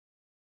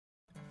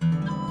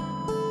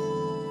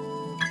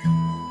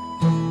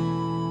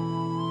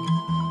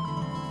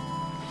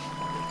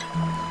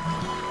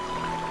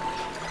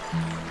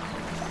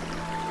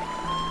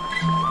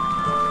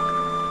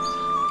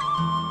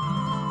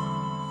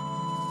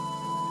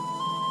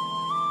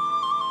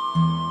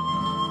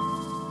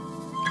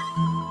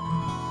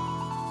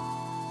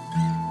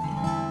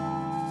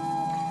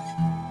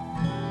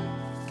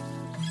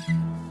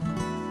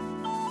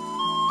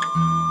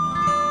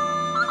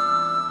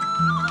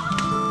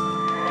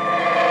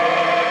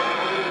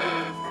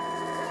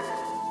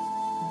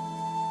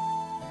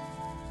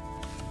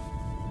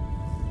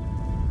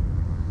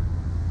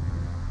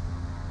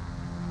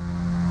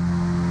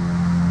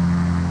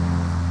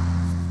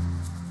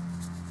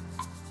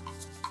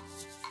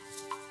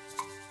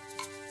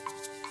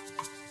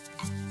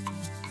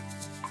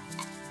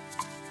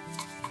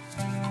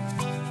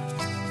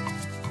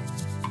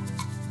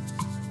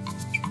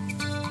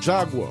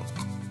Jaguar.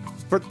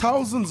 For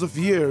thousands of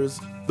years,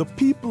 the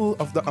people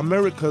of the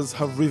Americas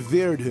have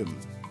revered him.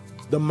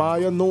 The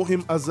Maya know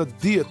him as a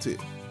deity,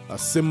 a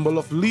symbol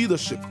of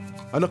leadership,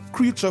 and a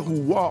creature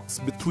who walks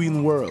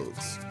between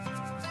worlds.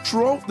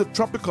 Throughout the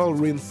tropical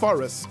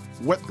rainforests,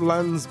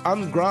 wetlands,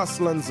 and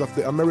grasslands of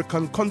the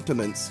American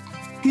continents,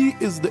 he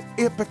is the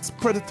apex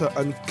predator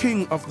and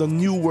king of the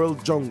New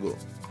World jungle.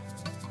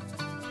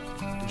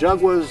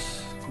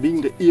 Jaguars,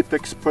 being the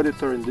apex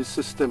predator in this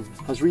system,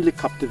 has really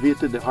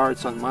captivated the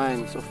hearts and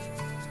minds of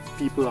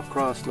people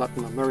across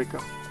Latin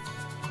America.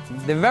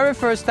 The very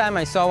first time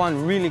I saw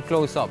one really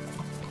close up,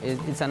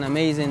 it's an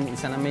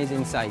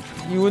amazing sight.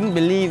 You wouldn't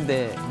believe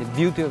the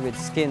beauty of its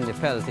skin, the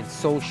pelt. It's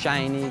so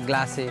shiny,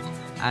 glassy,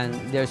 and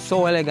they're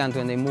so elegant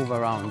when they move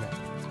around.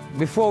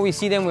 Before we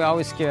see them, we're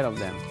always scared of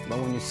them. But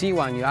when you see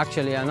one, you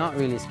actually are not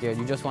really scared.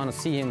 You just want to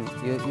see him.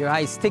 Your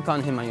eyes stick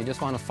on him and you just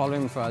want to follow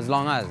him for as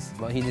long as,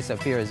 but he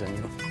disappears.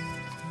 And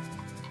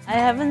I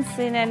haven't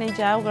seen any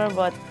jaguar,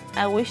 but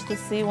I wish to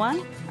see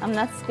one. I'm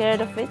not scared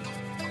of it.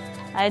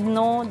 I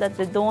know that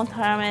they don't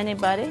harm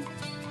anybody.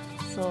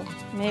 So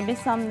maybe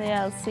someday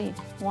I'll see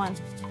one.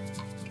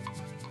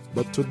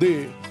 But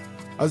today,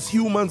 as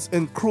humans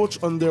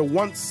encroach on their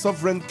once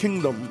sovereign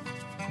kingdom,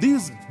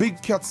 these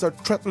big cats are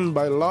threatened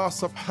by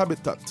loss of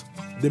habitat,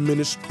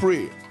 diminished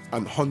prey,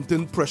 and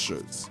hunting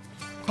pressures.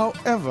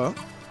 However,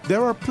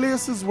 there are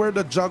places where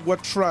the jaguar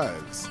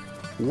thrives,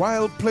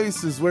 wild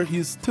places where he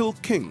is still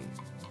king.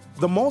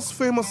 The most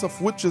famous of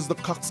which is the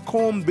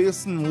Cockscomb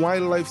Basin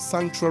Wildlife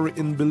Sanctuary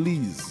in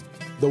Belize,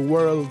 the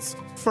world's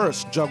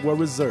first jaguar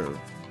reserve.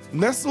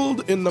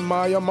 Nestled in the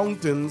Mayan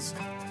Mountains,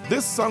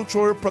 this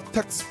sanctuary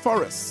protects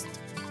forests,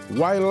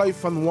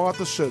 wildlife, and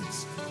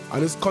watersheds,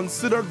 and is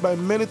considered by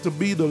many to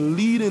be the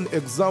leading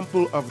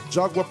example of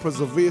jaguar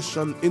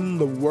preservation in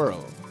the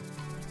world.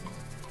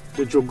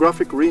 The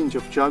geographic range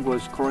of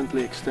jaguars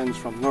currently extends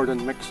from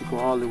northern Mexico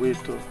all the way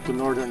to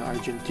northern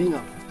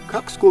Argentina.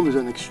 Cockscomb is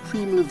an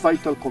extremely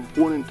vital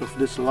component of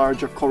this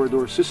larger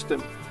corridor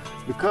system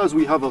because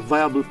we have a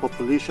viable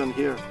population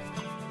here.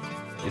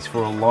 It's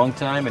for a long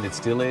time, and it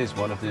still is,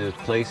 one of the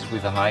places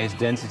with the highest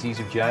densities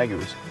of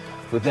jaguars.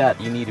 For that,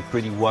 you need a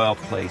pretty wild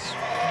place,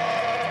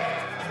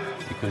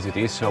 because it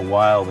is so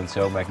wild and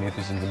so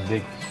magnificent and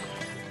big.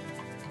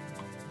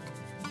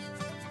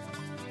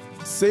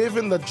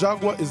 Saving the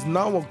jaguar is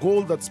now a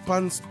goal that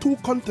spans 2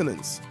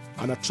 continents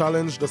and a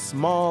challenge the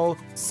small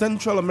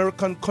Central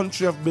American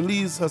country of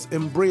Belize has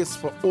embraced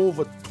for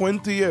over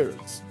 20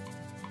 years.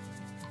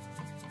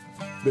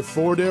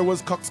 Before there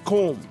was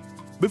Cockscomb,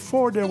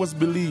 before there was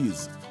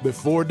Belize,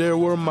 before there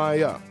were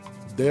Maya,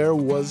 there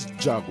was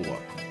Jaguar.